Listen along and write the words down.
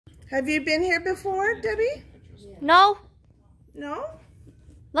Have you been here before, Debbie? No. No?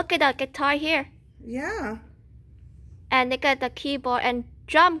 Look at the guitar here. Yeah. And look at the keyboard and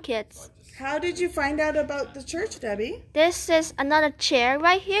drum kits. How did you find out about the church, Debbie? This is another chair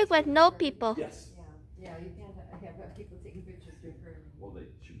right here with no people. Yes. Yeah, you can't have people taking pictures with her. Well,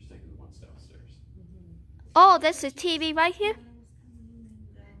 she was taking the ones downstairs. Oh, there's a TV right here.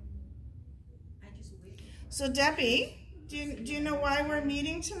 So, Debbie, do you know why we're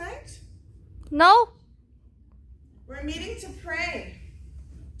meeting tonight? No. We're meeting to pray.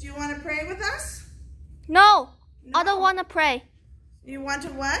 Do you want to pray with us? No. No. I don't want to pray. You want to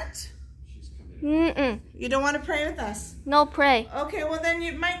what? You don't want to pray with us? No pray. Okay, well then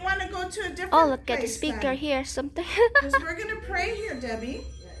you might want to go to a different place. Oh, look at the speaker here. Something. Because we're going to pray here, Debbie.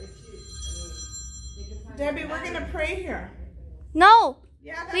 Debbie, we're going to pray here. No.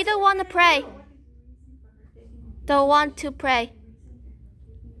 Yeah, We don't want to pray. Don't want to pray.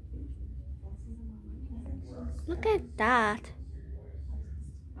 Look at that.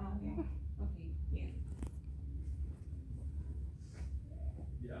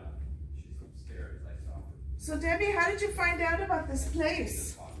 Yeah, she's upstairs. I saw her. So, Debbie, how did you find out about this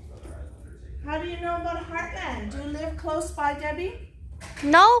place? How do you know about Heartland? Do you live close by, Debbie?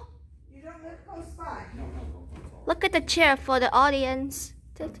 No. You don't live close by? Look at the chair for the audience.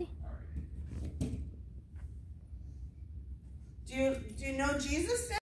 Do you know Jesus?